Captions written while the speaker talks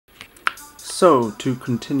So, to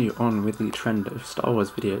continue on with the trend of Star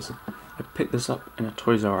Wars videos, I picked this up in a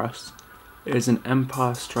Toys R Us. It is an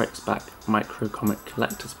Empire Strikes Back micro comic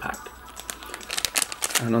collector's pack.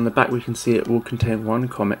 And on the back we can see it will contain one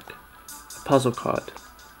comic, a puzzle card,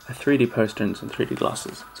 a 3D poster and some 3D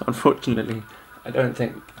glasses. So unfortunately, I don't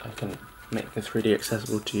think I can make the 3D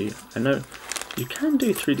accessible to you. I know you can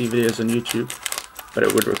do 3D videos on YouTube, but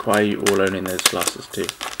it would require you all owning those glasses too.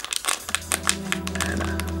 And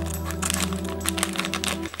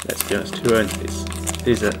let's be honest, who owns these?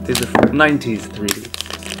 These are 90s 3D,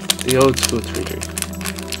 the old school 3D.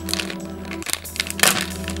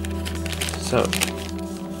 So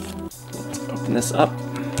let's open this up,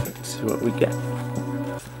 see what we get.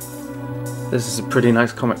 This is a pretty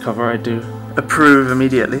nice comic cover. I do approve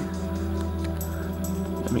immediately.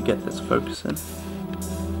 Let me get this focus in.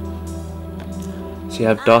 So you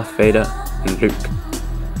have Darth Vader and Luke,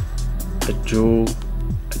 a duel,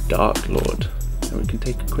 a Dark Lord. And we can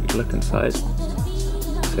take a quick look inside.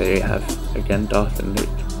 So there you have, again, Darth and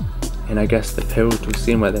Luke. And I guess the pivotal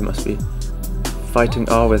scene where they must be fighting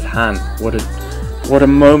with Han. What a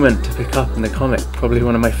moment to pick up in the comic. Probably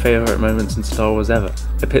one of my favourite moments in Star Wars ever.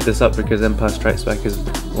 I picked this up because Empire Strikes Back is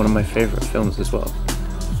one of my favourite films as well.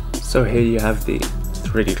 So here you have the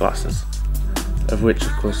 3D glasses, of which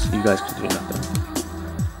of course you guys can do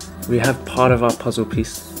nothing. We have part of our puzzle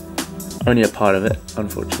piece, only a part of it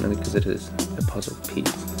unfortunately because it is a puzzle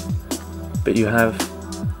piece. But you have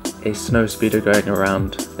a snow speeder going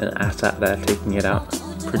around, an AT-AT there taking it out.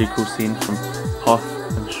 Pretty cool scene from Hoth,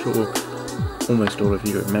 I'm sure almost all of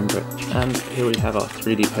you remember it. And here we have our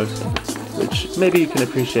 3D poster, which maybe you can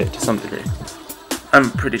appreciate to some degree.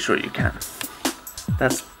 I'm pretty sure you can.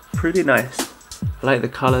 That's pretty nice. I like the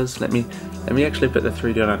colours. Let me actually put the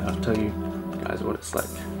 3D on it. I'll tell you guys what it's like.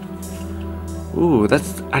 Ooh,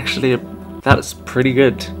 that's pretty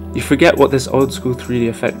good. You forget what this old school 3D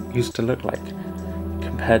effect used to look like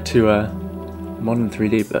compared to modern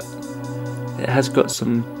 3D, but it has got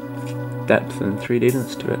some depth and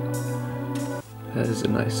 3Dness to it. That is a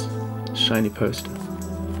nice shiny poster.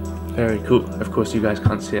 Very cool. Of course you guys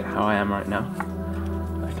can't see it how I am right now.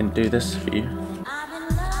 I can do this for you.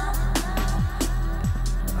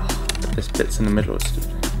 But this bit's in the middle,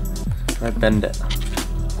 if I bend it.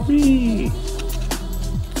 Whee!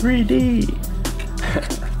 3D!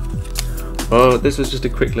 Well, this was just a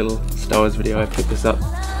quick little Star Wars video. I picked this up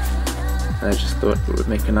and I just thought it would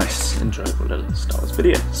make a nice, enjoyable little Star Wars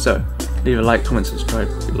video. So, leave a like, comment, subscribe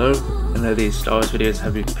below. I know these Star Wars videos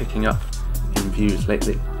have been picking up in views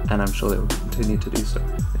lately, and I'm sure they will continue to do so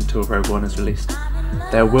until Rogue One is released.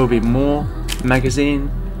 There will be more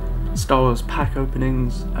magazine, Star Wars pack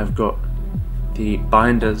openings. I've got the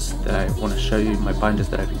binders that I want to show you, my binders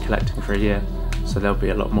that I've been collecting for a year, so they'll be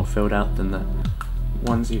a lot more filled out than the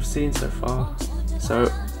ones you've seen so far.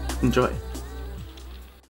 So, enjoy.